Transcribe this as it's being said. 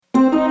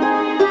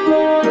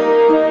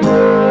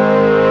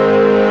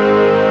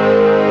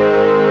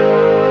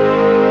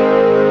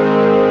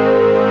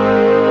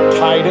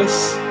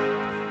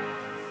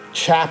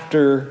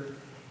chapter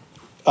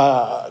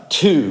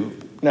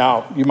 2.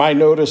 Now, you might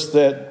notice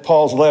that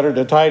Paul's letter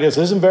to Titus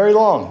isn't very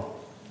long.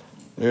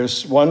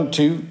 There's 1,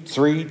 2,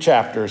 3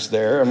 chapters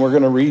there, and we're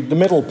going to read the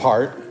middle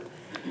part.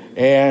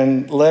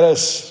 And let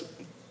us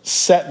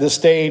set the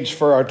stage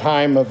for our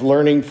time of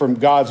learning from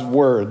God's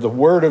word. The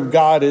word of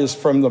God is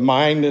from the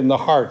mind and the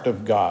heart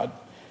of God,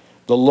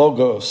 the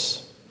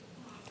Logos.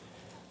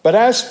 But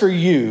as for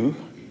you,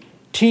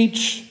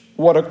 teach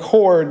what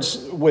accords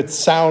with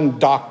sound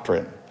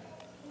doctrine.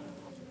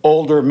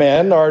 Older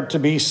men are to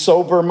be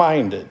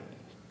sober-minded,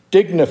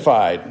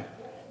 dignified,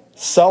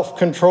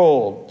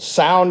 self-controlled,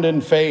 sound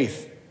in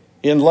faith,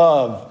 in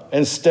love,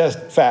 and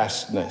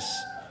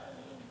steadfastness.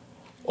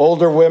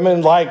 Older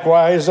women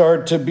likewise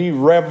are to be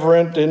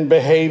reverent in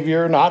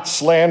behavior, not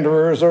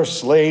slanderers or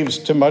slaves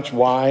to much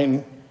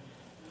wine.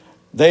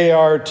 They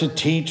are to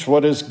teach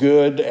what is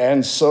good,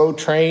 and so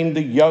train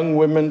the young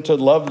women to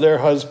love their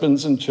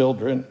husbands and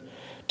children,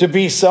 to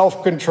be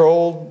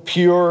self-controlled,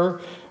 pure,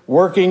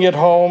 working at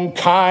home,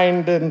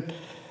 kind, and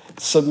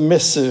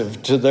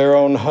submissive to their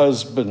own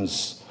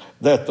husbands,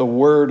 that the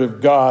word of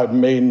God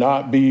may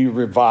not be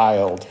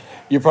reviled.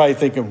 You're probably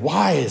thinking,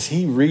 why is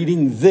he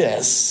reading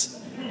this?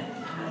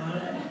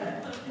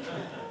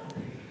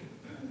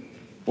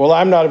 Well,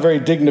 I'm not a very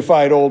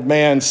dignified old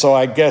man, so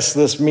I guess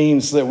this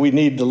means that we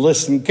need to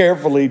listen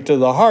carefully to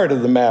the heart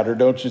of the matter,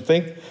 don't you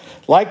think?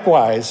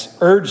 Likewise,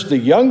 urge the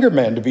younger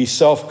men to be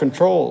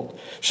self-controlled.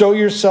 Show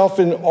yourself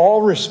in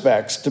all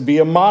respects to be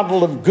a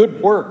model of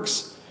good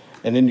works,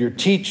 and in your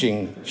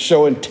teaching,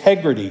 show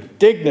integrity,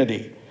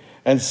 dignity,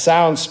 and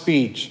sound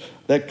speech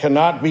that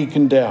cannot be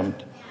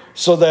condemned,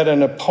 so that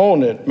an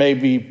opponent may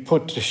be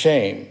put to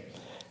shame,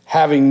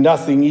 having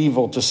nothing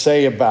evil to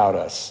say about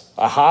us.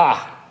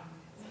 Aha!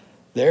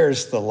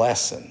 There's the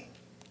lesson.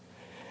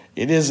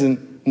 It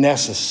isn't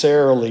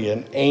necessarily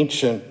an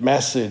ancient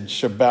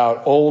message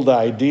about old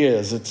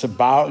ideas. It's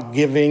about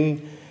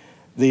giving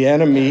the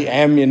enemy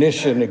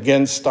ammunition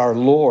against our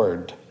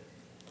Lord.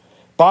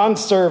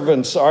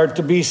 Bondservants are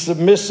to be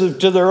submissive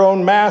to their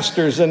own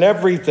masters in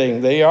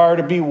everything. They are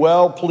to be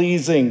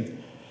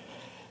well-pleasing,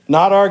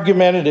 not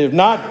argumentative,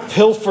 not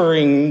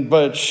pilfering,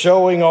 but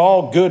showing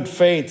all good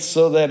faith,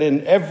 so that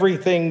in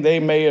everything they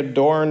may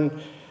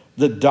adorn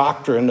the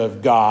doctrine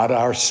of God,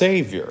 our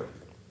Savior.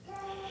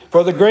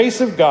 For the grace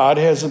of God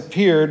has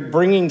appeared,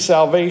 bringing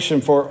salvation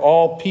for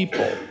all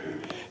people,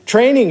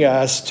 training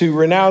us to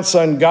renounce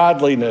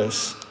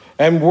ungodliness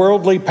and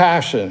worldly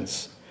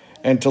passions,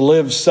 and to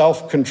live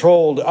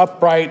self-controlled,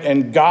 upright,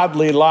 and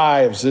godly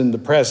lives in the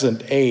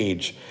present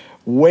age,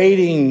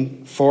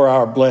 waiting for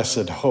our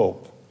blessed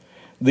hope,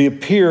 the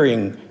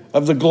appearing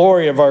of the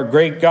glory of our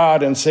great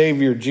God and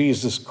Savior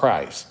Jesus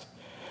Christ,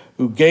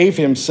 who gave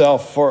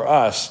himself for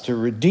us to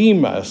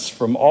redeem us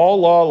from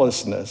all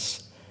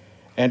lawlessness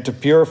and to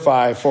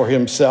purify for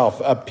himself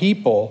a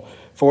people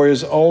for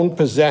his own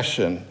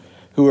possession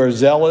who are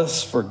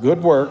zealous for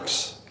good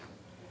works.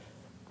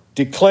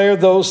 Declare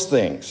those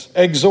things,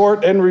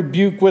 exhort and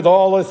rebuke with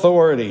all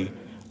authority.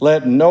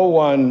 Let no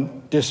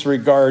one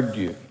disregard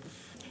you.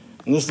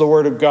 And this is the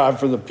word of God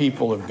for the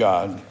people of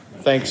God.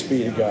 Thanks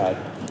be to God.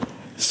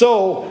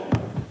 So,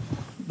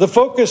 the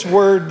focus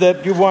word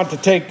that you want to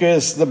take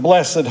is the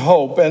blessed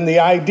hope. And the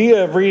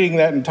idea of reading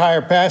that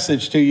entire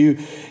passage to you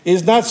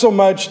is not so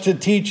much to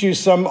teach you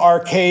some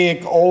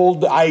archaic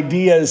old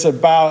ideas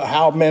about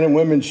how men and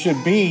women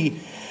should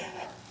be,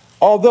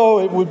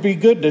 although it would be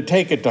good to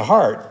take it to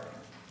heart.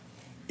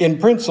 In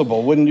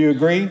principle, wouldn't you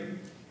agree?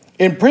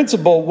 In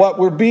principle, what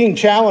we're being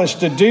challenged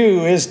to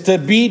do is to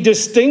be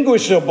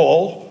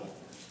distinguishable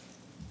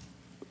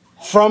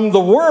from the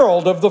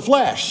world of the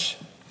flesh.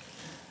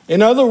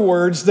 In other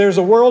words, there's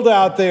a world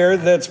out there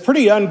that's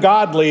pretty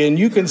ungodly, and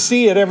you can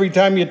see it every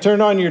time you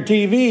turn on your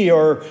TV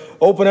or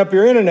open up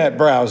your internet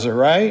browser,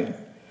 right?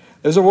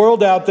 There's a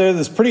world out there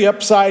that's pretty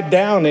upside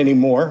down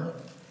anymore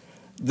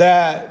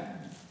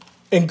that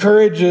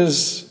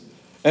encourages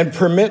and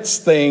permits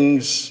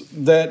things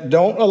that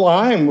don't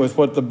align with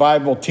what the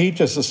Bible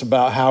teaches us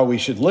about how we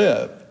should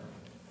live.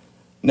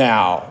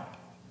 Now,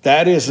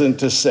 that isn't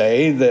to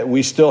say that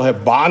we still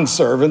have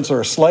bondservants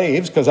or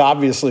slaves, because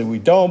obviously we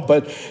don't,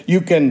 but you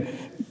can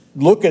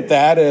look at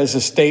that as a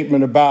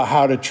statement about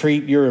how to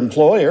treat your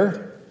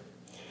employer.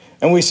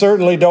 And we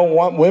certainly don't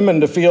want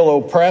women to feel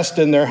oppressed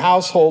in their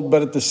household,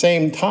 but at the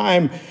same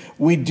time,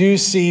 we do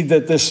see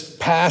that this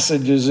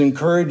passage is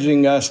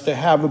encouraging us to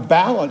have a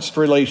balanced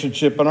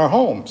relationship in our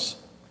homes,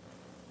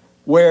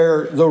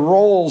 where the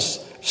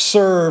roles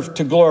serve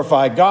to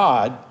glorify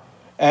God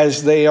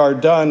as they are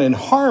done in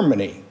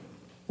harmony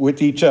with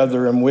each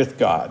other and with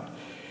God.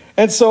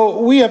 And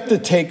so we have to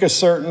take a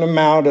certain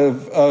amount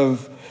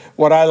of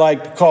what I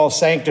like to call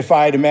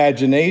sanctified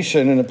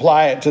imagination and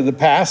apply it to the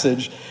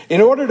passage in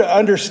order to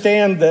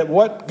understand that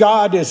what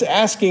God is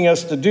asking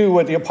us to do,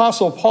 what the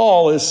Apostle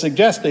Paul is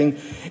suggesting,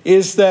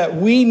 is that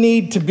we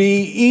need to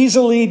be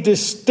easily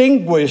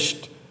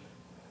distinguished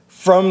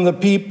from the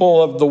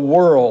people of the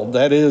world,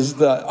 that is,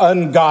 the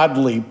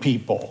ungodly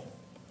people.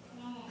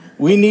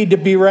 We need to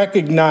be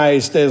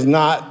recognized as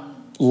not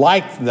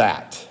like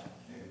that.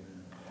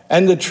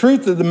 And the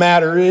truth of the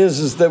matter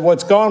is that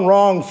what's gone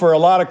wrong for a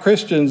lot of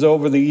Christians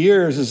over the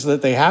years is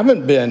that they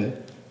haven't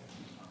been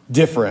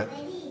different.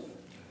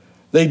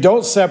 They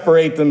don't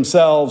separate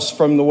themselves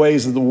from the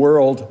ways of the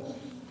world,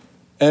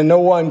 and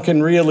no one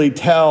can really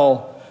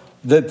tell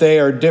that they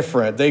are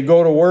different. They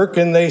go to work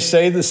and they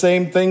say the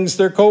same things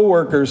their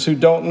coworkers who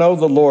don't know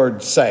the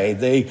Lord say.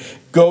 They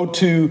go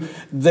to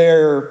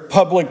their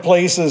public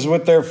places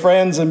with their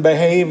friends and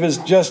behave as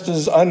just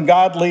as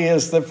ungodly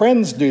as the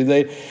friends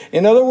do.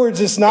 In other words,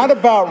 it's not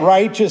about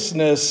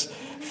righteousness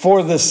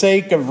for the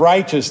sake of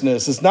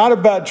righteousness. It's not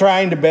about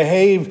trying to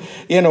behave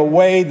in a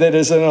way that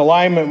is in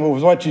alignment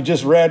with what you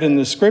just read in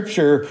the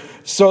scripture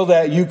so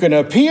that you can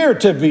appear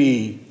to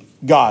be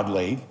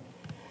godly.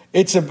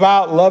 It's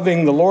about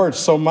loving the Lord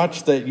so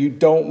much that you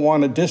don't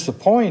want to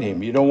disappoint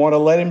him. You don't want to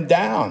let him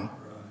down.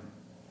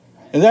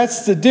 And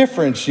that's the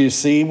difference, you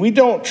see. We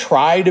don't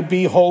try to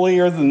be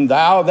holier than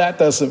thou. That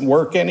doesn't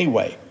work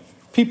anyway.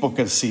 People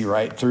can see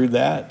right through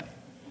that.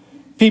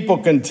 People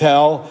can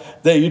tell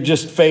that you're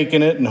just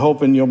faking it and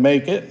hoping you'll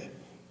make it.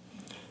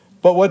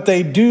 But what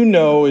they do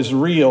know is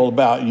real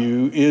about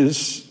you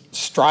is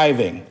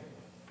striving.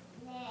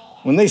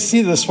 When they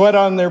see the sweat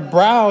on their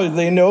brow,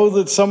 they know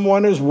that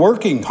someone is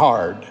working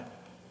hard.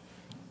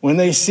 When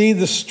they see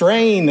the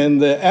strain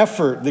and the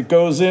effort that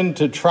goes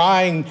into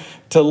trying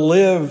to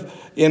live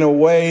in a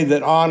way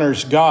that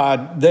honors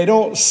God, they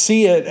don't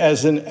see it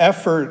as an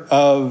effort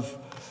of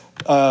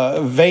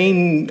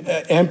vain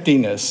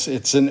emptiness.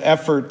 It's an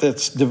effort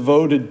that's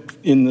devoted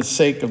in the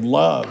sake of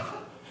love.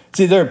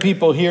 See, there are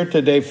people here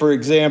today, for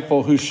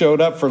example, who showed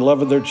up for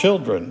love of their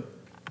children.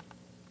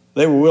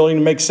 They were willing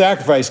to make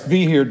sacrifice to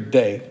be here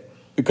today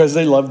because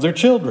they love their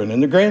children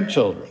and their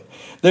grandchildren.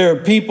 There are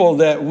people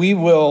that we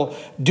will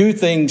do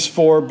things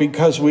for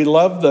because we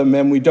love them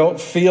and we don't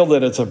feel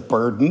that it's a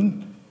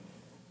burden.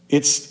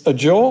 It's a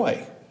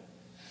joy.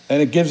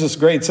 And it gives us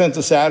great sense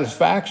of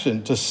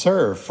satisfaction to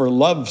serve for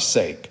love's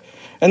sake.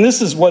 And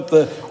this is what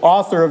the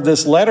author of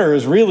this letter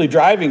is really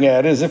driving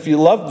at, is if you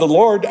love the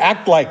Lord,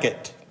 act like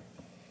it.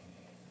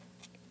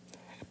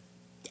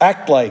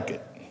 Act like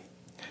it.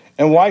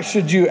 And why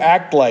should you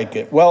act like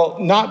it? Well,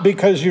 not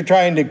because you're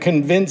trying to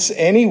convince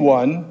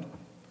anyone,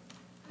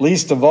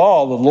 least of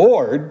all the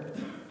Lord,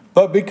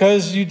 but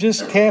because you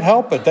just can't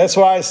help it. That's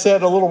why I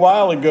said a little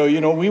while ago,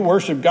 we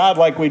worship God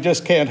like we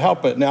just can't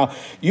help it. Now,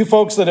 you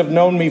folks that have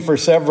known me for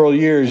several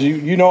years,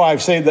 you know I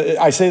say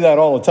that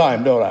all the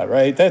time, don't I,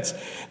 right?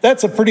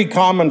 That's a pretty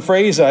common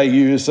phrase I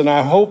use, and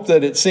I hope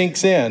that it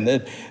sinks in,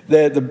 that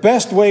the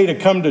best way to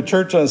come to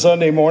church on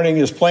Sunday morning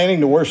is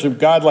planning to worship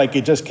God like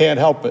you just can't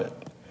help it.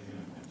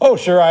 Oh,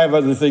 sure, I have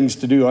other things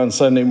to do on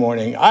Sunday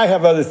morning. I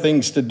have other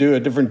things to do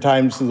at different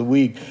times of the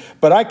week,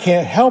 but I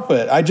can't help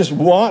it. I just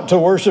want to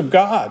worship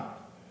God.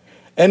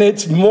 And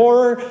it's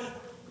more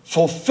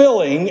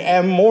fulfilling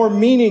and more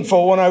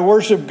meaningful when I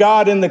worship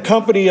God in the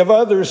company of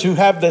others who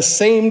have the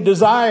same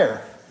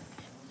desire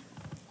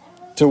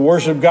to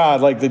worship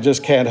God like they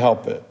just can't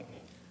help it.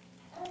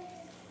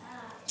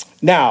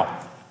 Now,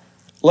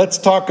 let's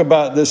talk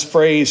about this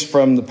phrase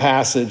from the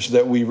passage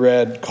that we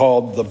read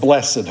called the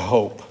blessed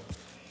hope.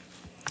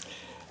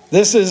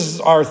 This is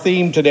our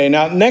theme today.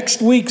 Now,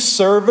 next week's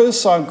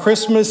service on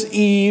Christmas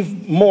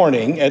Eve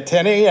morning at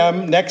 10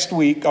 a.m. next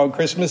week on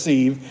Christmas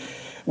Eve,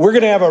 we're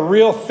going to have a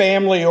real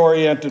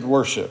family-oriented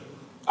worship.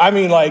 I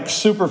mean, like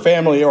super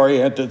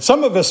family-oriented.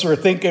 Some of us are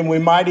thinking we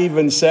might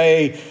even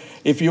say,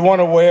 if you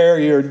want to wear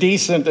your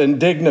decent and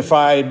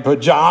dignified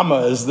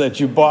pajamas that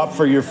you bought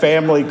for your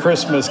family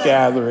Christmas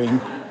gathering.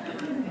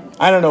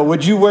 I don't know,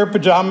 would you wear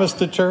pajamas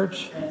to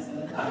church?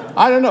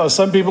 I don't know.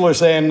 Some people are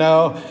saying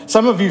no.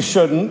 Some of you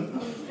shouldn't.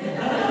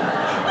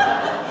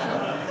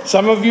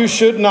 Some of you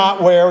should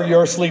not wear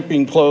your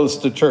sleeping clothes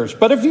to church.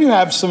 But if you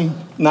have some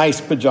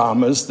nice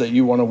pajamas that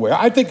you want to wear,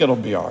 I think it'll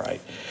be all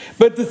right.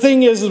 But the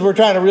thing is we're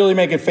trying to really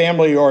make it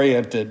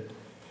family-oriented.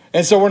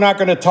 And so we're not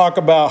going to talk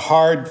about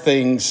hard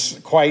things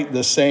quite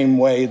the same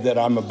way that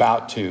I'm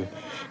about to.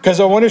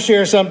 Because I want to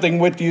share something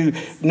with you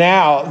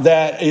now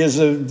that is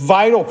a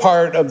vital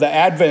part of the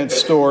Advent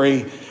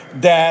story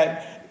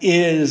that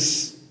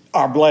is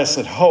our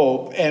blessed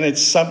hope, and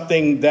it's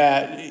something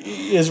that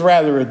is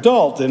rather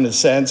adult in a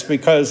sense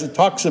because it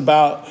talks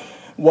about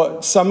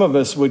what some of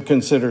us would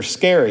consider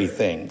scary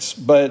things.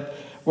 But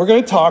we're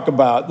going to talk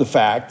about the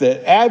fact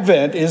that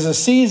Advent is a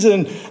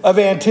season of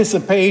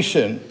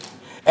anticipation,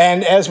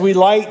 and as we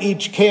light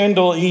each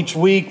candle each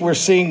week, we're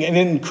seeing an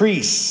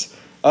increase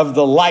of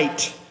the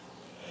light.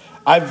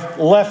 I've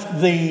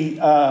left the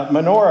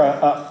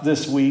menorah up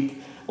this week.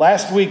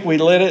 Last week, we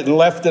lit it and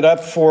left it up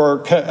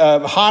for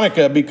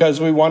Hanukkah because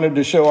we wanted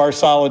to show our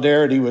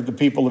solidarity with the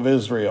people of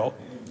Israel.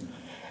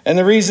 And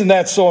the reason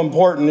that's so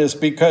important is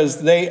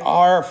because they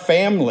are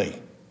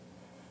family.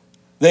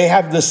 They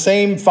have the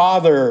same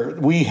Father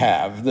we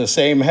have, the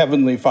same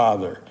Heavenly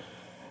Father.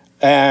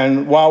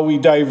 And while we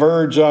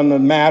diverge on the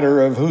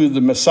matter of who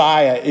the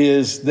Messiah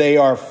is, they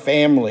are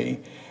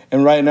family.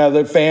 And right now,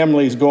 the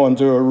family is going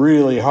through a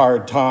really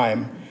hard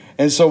time.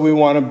 And so we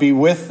want to be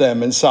with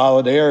them in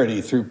solidarity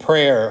through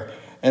prayer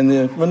And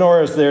the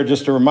menorah is there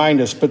just to remind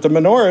us. But the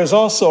menorah is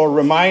also a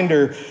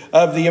reminder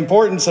of the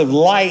importance of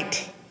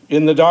light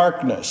in the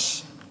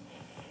darkness.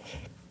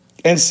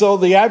 And so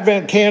the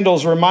Advent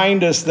candles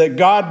remind us that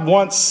God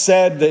once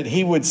said that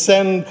he would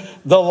send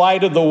the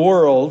light of the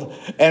world,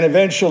 and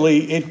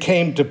eventually it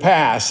came to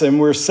pass. And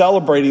we're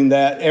celebrating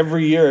that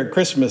every year at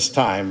Christmas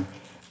time.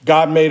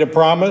 God made a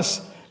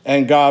promise,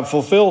 and God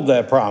fulfilled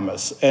that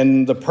promise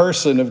in the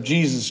person of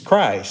Jesus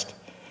Christ.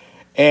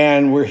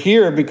 And we're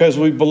here because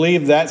we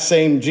believe that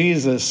same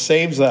Jesus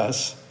saves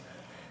us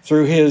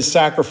through his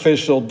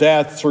sacrificial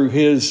death, through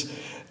his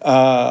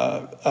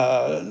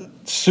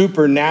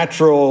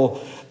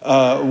supernatural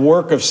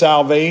work of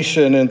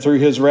salvation, and through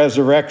his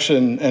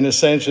resurrection and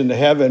ascension to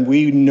heaven.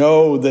 We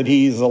know that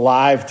he's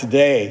alive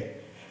today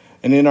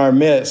and in our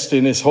midst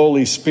in his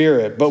Holy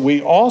Spirit. But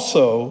we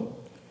also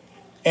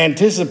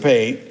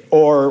anticipate,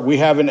 or we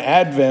have an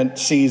Advent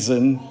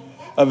season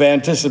of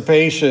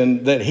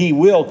anticipation that he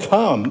will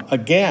come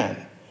again.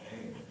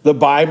 The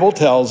Bible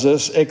tells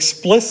us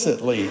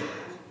explicitly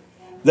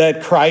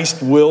that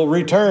Christ will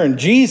return.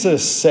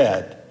 Jesus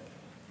said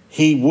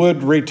he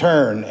would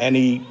return, and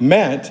he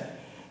meant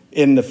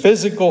in the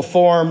physical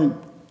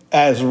form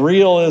as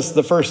real as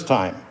the first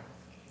time,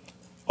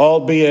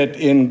 albeit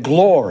in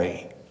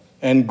glory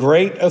and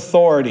great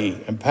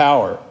authority and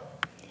power.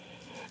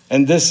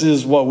 And this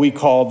is what we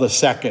call the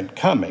second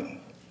coming.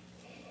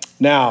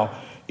 Now,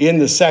 in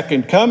the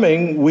second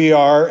coming, we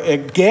are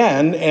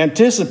again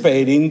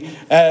anticipating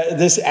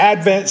this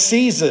Advent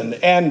season.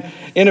 And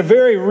in a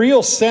very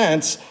real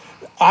sense,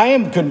 I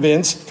am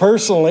convinced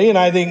personally, and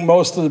I think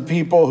most of the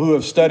people who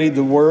have studied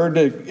the Word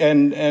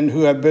and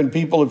who have been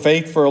people of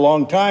faith for a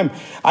long time,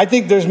 I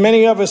think there's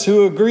many of us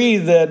who agree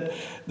that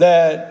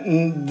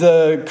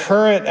the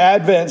current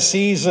Advent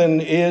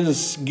season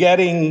is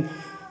getting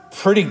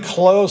pretty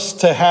close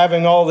to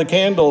having all the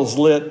candles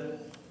lit,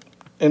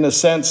 in a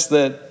sense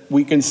that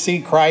we can see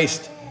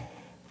Christ's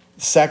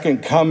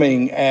second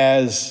coming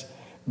as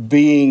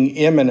being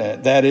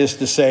imminent. That is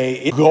to say,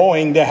 it's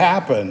going to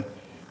happen.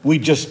 We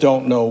just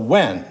don't know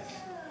when.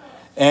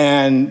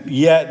 And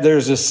yet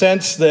there's a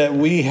sense that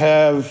we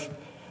have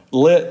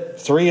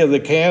lit 3 of the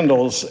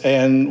candles,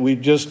 and we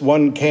just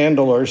 1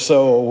 candle or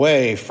so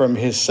away from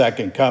his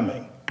second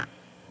coming.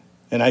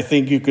 And I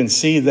think you can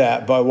see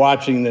that by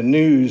watching the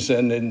news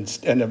and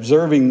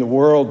observing the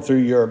world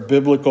through your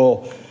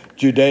biblical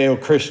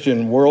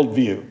Judeo-Christian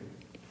worldview.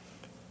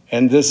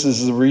 And this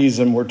is the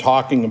reason we're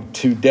talking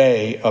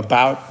today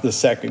about the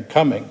second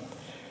coming.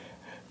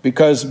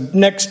 Because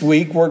next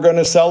week we're going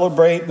to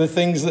celebrate the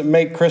things that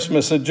make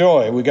Christmas a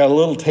joy. We got a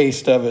little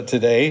taste of it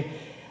today.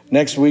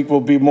 Next week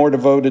we'll be more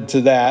devoted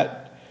to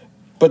that.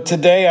 But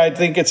today I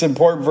think it's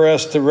important for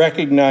us to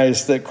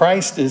recognize that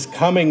Christ is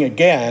coming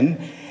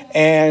again,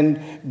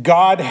 and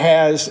God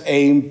has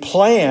a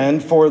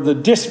plan for the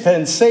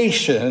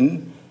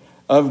dispensation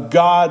of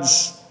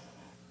God's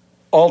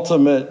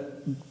ultimate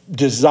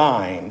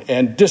design.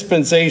 And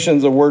dispensation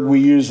is a word we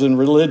use in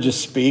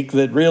religious speak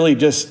that really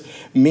just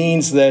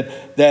means that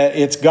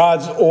it's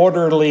God's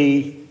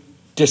orderly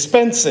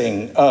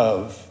dispensing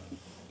of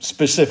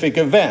specific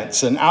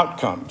events and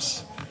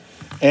outcomes.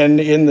 And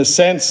in the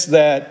sense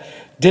that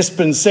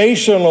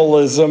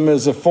dispensationalism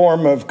is a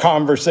form of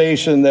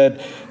conversation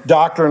that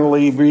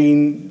doctrinally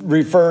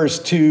refers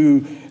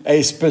to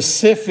a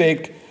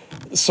specific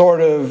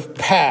sort of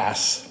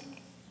pass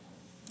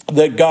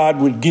that God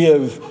would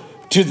give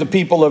to the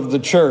people of the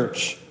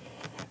church.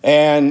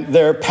 And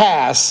their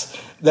pass,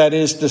 that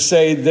is to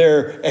say,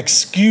 their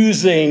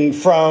excusing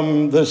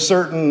from the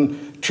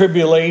certain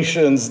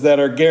tribulations that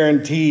are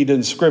guaranteed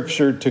in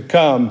Scripture to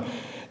come,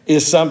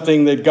 is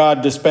something that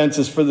God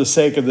dispenses for the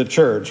sake of the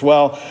church.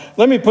 Well,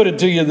 let me put it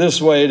to you this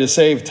way to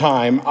save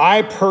time.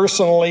 I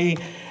personally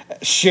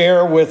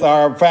share with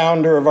our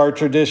founder of our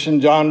tradition,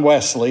 John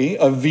Wesley,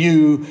 a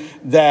view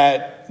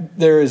that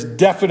there is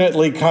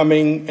definitely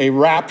coming a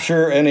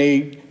rapture and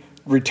a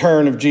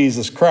return of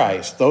Jesus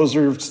Christ. Those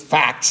are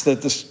facts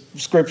that the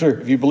Scripture,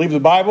 if you believe the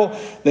Bible,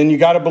 then you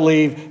got to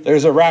believe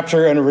there's a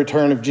rapture and a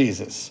return of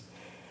Jesus.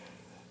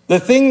 The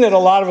thing that a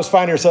lot of us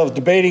find ourselves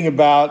debating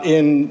about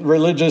in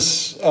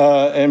religious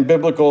and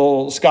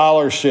biblical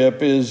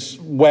scholarship is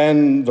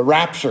when the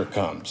rapture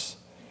comes.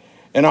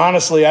 And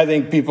honestly, I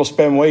think people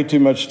spend way too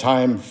much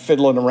time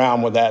fiddling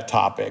around with that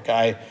topic.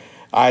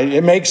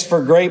 It makes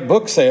for great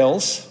book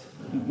sales.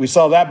 We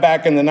saw that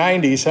back in the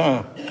 90s,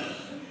 huh?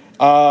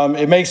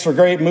 It makes for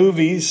great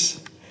movies.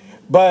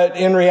 But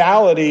in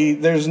reality,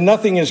 there's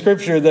nothing in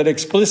Scripture that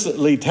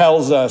explicitly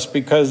tells us,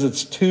 because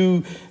it's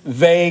too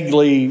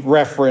vaguely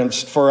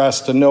referenced for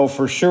us to know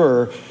for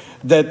sure,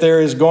 that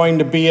there is going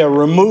to be a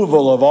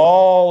removal of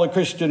all the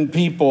Christian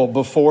people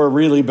before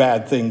really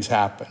bad things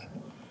happen.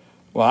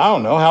 Well, I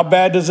don't know. How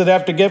bad does it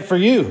have to get for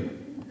you?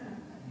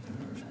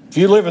 If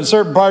you live in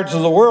certain parts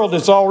of the world,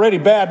 it's already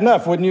bad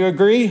enough. Wouldn't you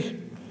agree?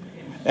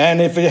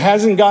 And if it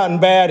hasn't gotten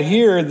bad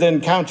here,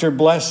 then count your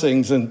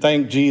blessings and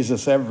thank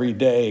Jesus every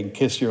day and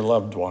kiss your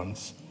loved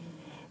ones.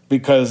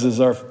 Because as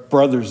our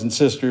brothers and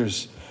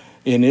sisters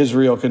in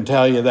Israel can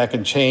tell you, that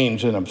can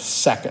change in a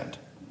second.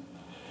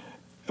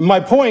 My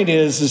point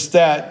is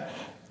that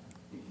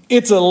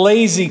it's a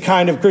lazy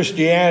kind of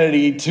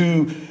Christianity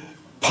to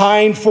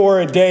pine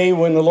for a day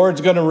when the Lord's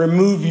going to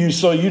remove you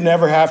so you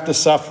never have to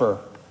suffer.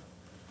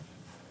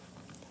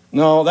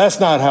 No, that's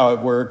not how it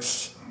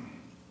works.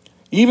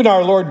 Even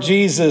our Lord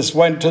Jesus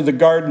went to the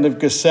Garden of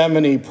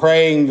Gethsemane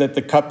praying that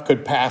the cup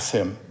could pass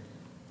him,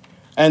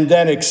 and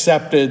then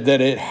accepted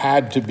that it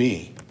had to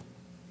be.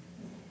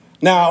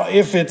 Now,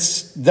 if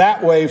it's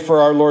that way for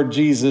our Lord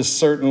Jesus,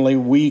 certainly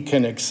we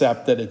can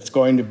accept that it's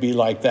going to be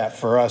like that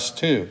for us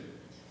too.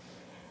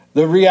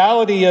 The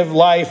reality of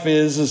life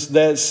is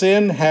that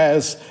sin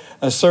has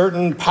a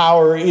certain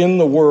power in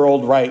the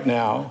world right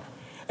now.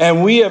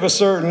 And we have a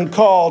certain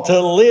call to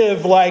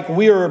live like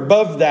we are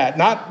above that,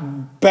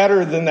 not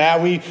better than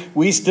that.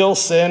 We still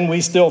sin,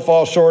 we still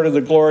fall short of the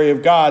glory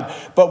of God.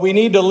 But we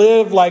need to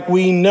live like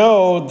we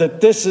know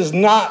that this is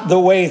not the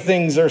way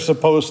things are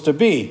supposed to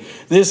be.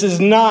 This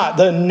is not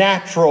the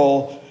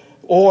natural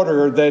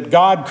order that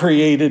God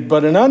created,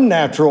 but an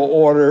unnatural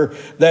order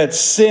that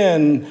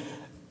sin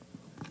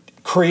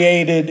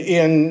created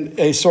in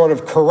a sort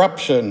of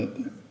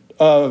corruption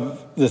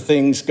of the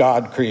things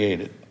God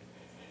created.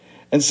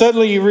 And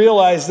suddenly you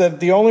realize that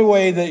the only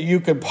way that you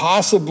could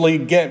possibly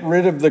get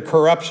rid of the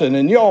corruption,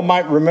 and you all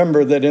might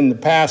remember that in the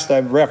past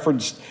I've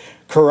referenced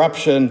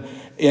corruption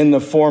in the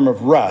form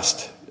of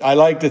rust. I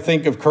like to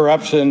think of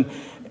corruption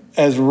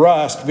as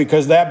rust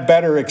because that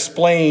better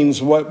explains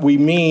what we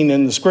mean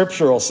in the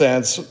scriptural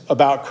sense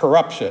about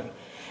corruption.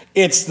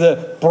 It's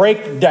the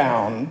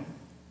breakdown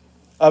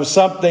of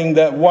something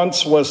that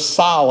once was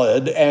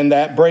solid, and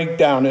that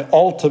breakdown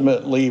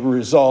ultimately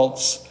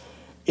results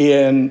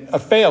in a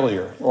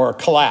failure or a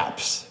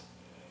collapse.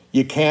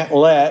 You can't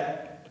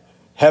let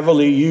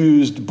heavily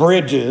used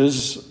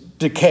bridges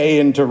decay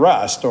into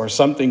rust, or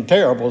something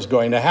terrible is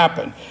going to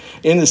happen.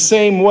 In the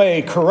same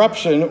way,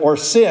 corruption or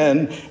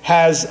sin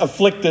has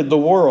afflicted the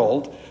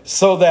world,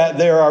 so that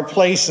there are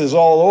places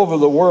all over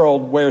the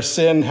world where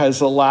sin has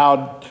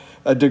allowed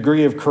a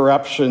degree of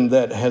corruption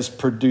that has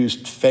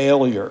produced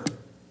failure.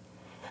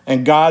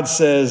 And God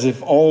says,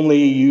 if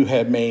only you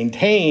had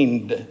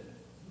maintained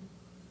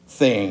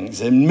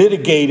things and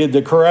mitigated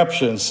the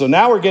corruption. So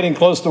now we're getting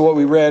close to what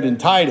we read in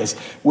Titus,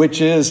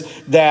 which is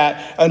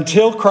that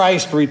until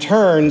Christ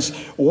returns,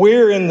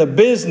 we're in the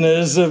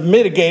business of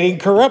mitigating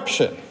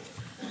corruption.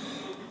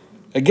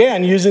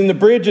 Again, using the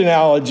bridge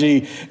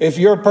analogy, if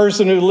you're a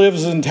person who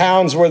lives in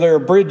towns where there are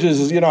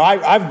bridges,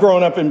 I grew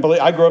up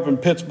in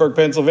Pittsburgh,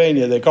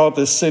 Pennsylvania. They call it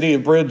the city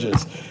of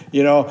bridges.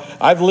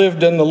 I've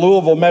lived in the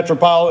Louisville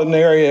metropolitan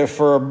area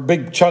for a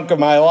big chunk of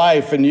my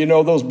life, and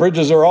those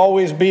bridges are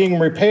always being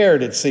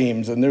repaired, it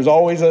seems, and there's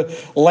always a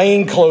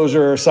lane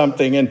closure or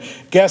something. And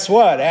guess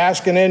what?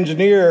 Ask an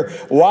engineer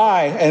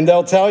why, and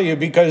they'll tell you,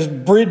 because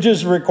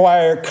bridges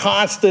require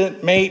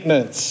constant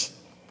maintenance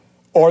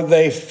or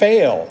they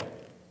fail.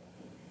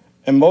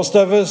 And most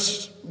of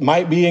us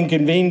might be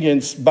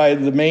inconvenienced by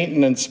the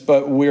maintenance,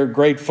 but we're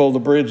grateful the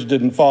bridge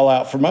didn't fall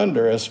out from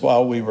under us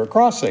while we were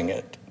crossing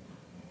it.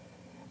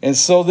 And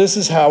so this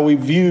is how we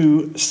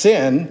view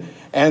sin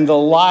and the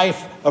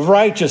life of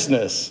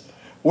righteousness.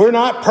 We're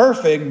not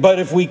perfect, but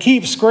if we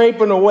keep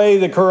scraping away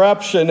the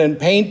corruption and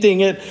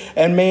painting it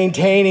and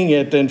maintaining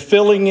it and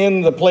filling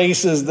in the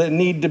places that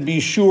need to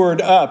be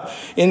shored up,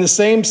 in the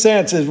same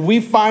sense as we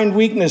find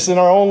weakness in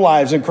our own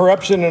lives and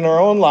corruption in our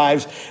own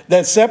lives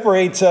that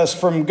separates us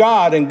from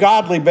God and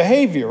godly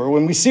behavior,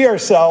 when we see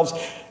ourselves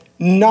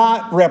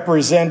not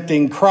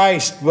representing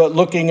Christ, but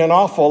looking an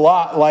awful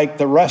lot like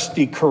the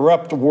rusty,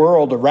 corrupt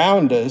world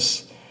around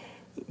us,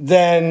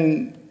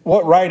 then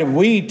what right have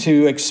we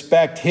to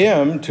expect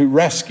him to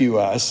rescue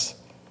us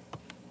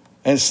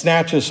and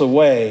snatch us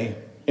away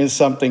in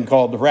something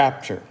called the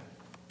rapture?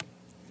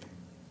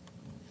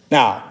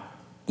 Now,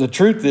 the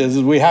truth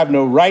is we have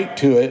no right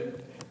to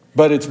it,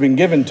 but it's been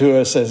given to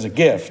us as a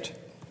gift.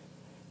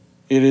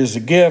 It is a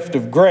gift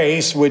of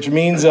grace, which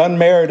means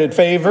unmerited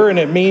favor, and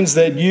it means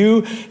that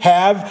you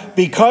have,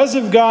 because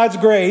of God's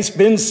grace,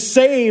 been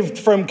saved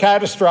from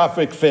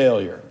catastrophic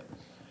failure.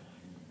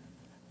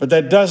 But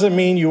that doesn't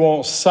mean you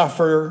won't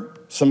suffer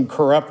some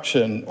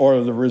corruption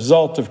or the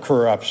result of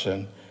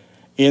corruption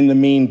in the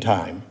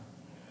meantime.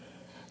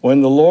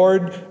 When the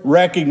Lord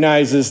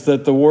recognizes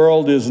that the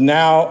world is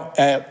now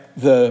at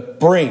the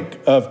brink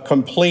of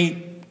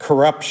complete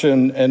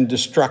corruption and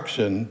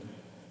destruction,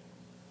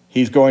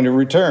 he's going to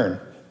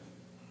return.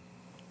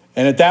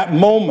 And at that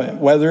moment,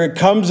 whether it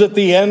comes at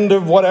the end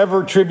of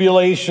whatever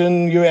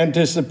tribulation you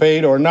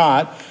anticipate or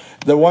not,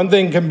 the one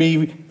thing can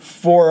be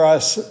for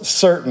us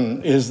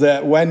certain is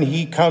that when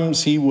he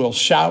comes, he will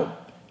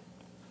shout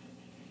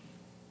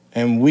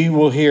and we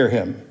will hear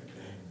him.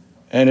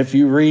 And if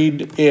you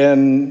read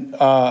in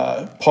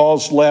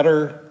Paul's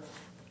letter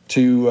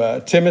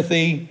to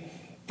Timothy,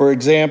 for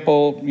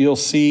example, you'll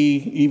see,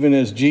 even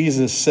as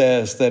Jesus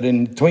says, that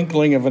in the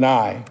twinkling of an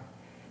eye,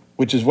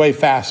 which is way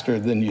faster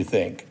than you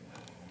think,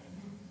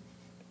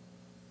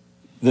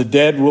 the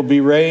dead will be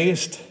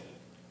raised,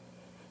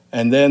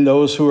 and then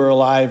those who are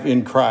alive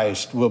in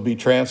Christ will be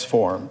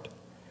transformed.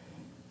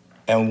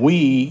 And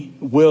we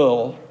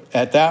will,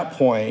 at that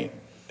point,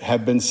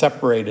 have been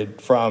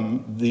separated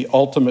from the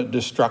ultimate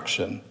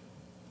destruction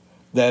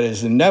that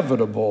is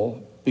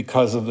inevitable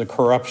because of the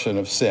corruption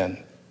of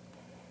sin.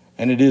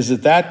 And it is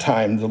at that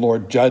time the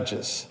Lord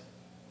judges,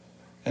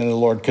 and the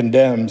Lord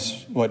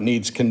condemns what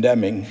needs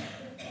condemning.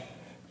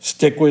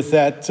 Stick with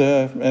that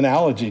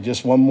analogy,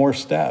 just one more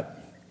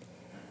step.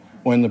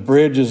 When the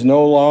bridge is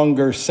no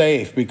longer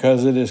safe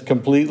because it is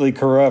completely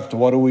corrupt,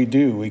 what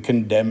do? We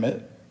condemn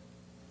it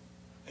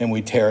and we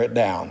tear it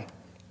down.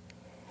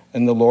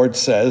 And the Lord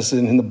says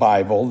in the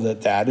Bible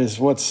that that is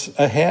what's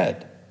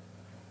ahead.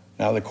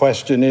 Now the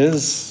question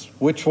is,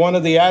 which one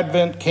of the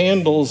Advent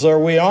candles are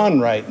we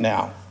on right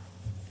now?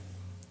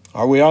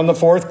 Are we on the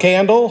fourth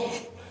candle?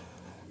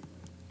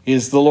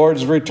 Is the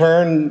Lord's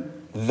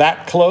return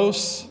that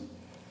close?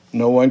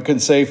 No one can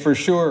say for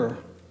sure.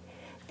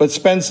 But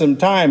spend some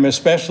time,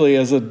 especially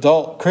as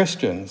adult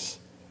Christians,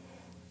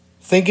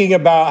 thinking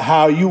about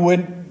how you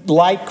would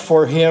like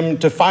for him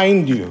to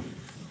find you,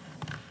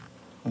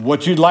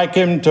 what you'd like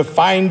him to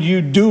find you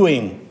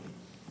doing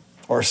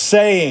or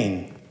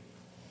saying.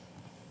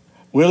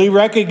 Will he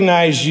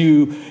recognize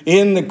you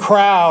in the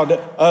crowd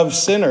of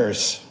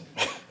sinners?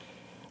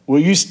 Will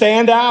you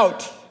stand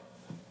out?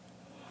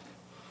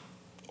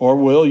 Or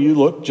will you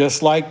look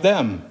just like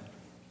them?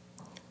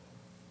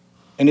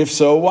 And if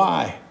so,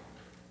 why?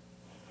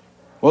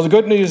 Well, the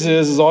good news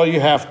is all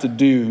you have to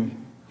do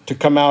to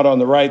come out on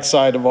the right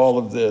side of all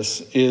of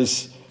this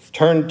is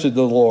turn to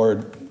the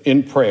Lord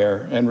in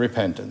prayer and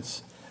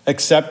repentance.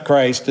 Accept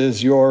Christ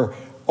as your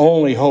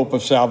only hope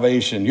of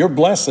salvation, your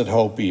blessed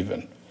hope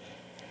even.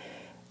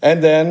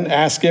 And then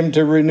ask him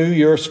to renew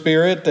your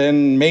spirit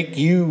and make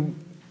you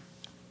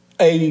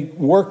a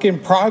work in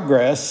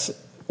progress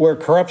where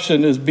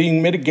corruption is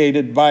being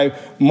mitigated by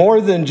more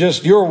than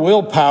just your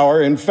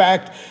willpower. In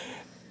fact,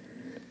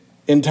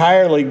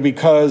 entirely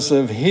because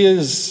of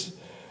his,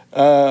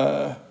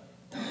 I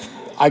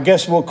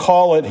guess we'll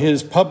call it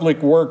his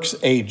public works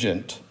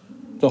agent,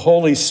 the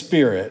Holy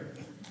Spirit,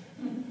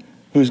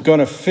 who's going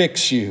to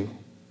fix you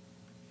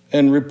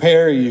and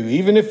repair you,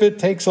 even if it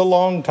takes a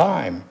long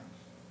time.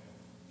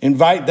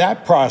 Invite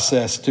that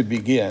process to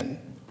begin.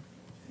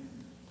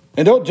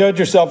 And don't judge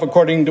yourself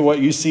according to what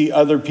you see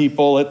other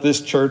people at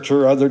this church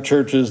or other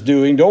churches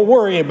doing. Don't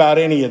worry about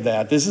any of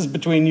that. This is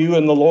between you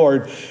and the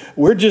Lord.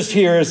 We're just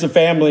here as the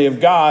family of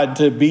God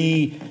to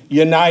be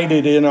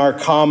united in our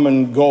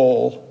common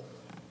goal,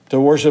 to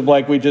worship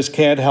like we just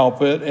can't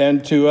help it,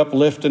 and to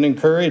uplift and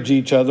encourage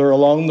each other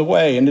along the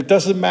way. And it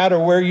doesn't matter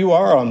where you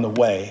are on the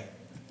way.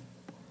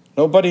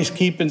 Nobody's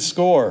keeping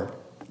score.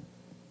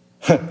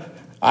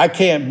 I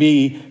can't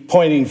be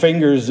pointing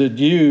fingers at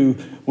you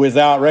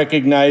without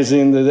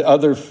recognizing the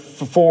other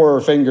four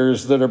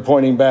fingers that are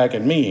pointing back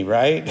at me,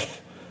 right?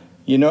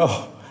 You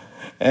know?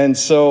 And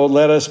so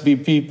let us be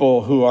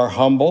people who are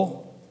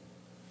humble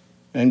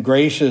and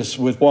gracious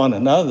with one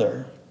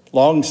another,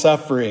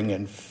 long-suffering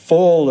and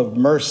full of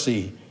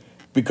mercy,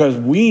 because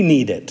we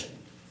need it.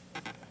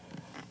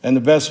 And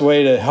the best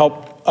way to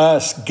help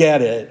us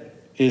get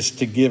it is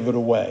to give it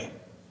away.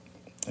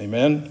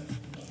 Amen?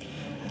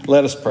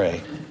 Let us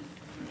pray.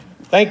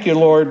 Thank you,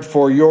 Lord,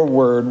 for your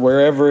word.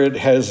 Wherever it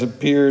has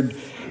appeared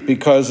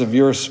because of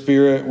your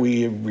Spirit,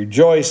 we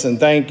rejoice and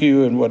thank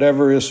you. And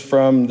whatever is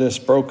from this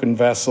broken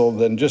vessel,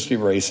 then just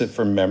erase it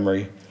from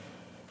memory.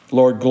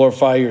 Lord,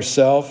 glorify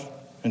yourself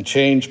and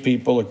change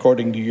people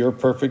according to your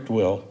perfect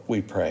will,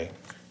 we pray.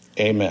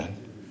 Amen.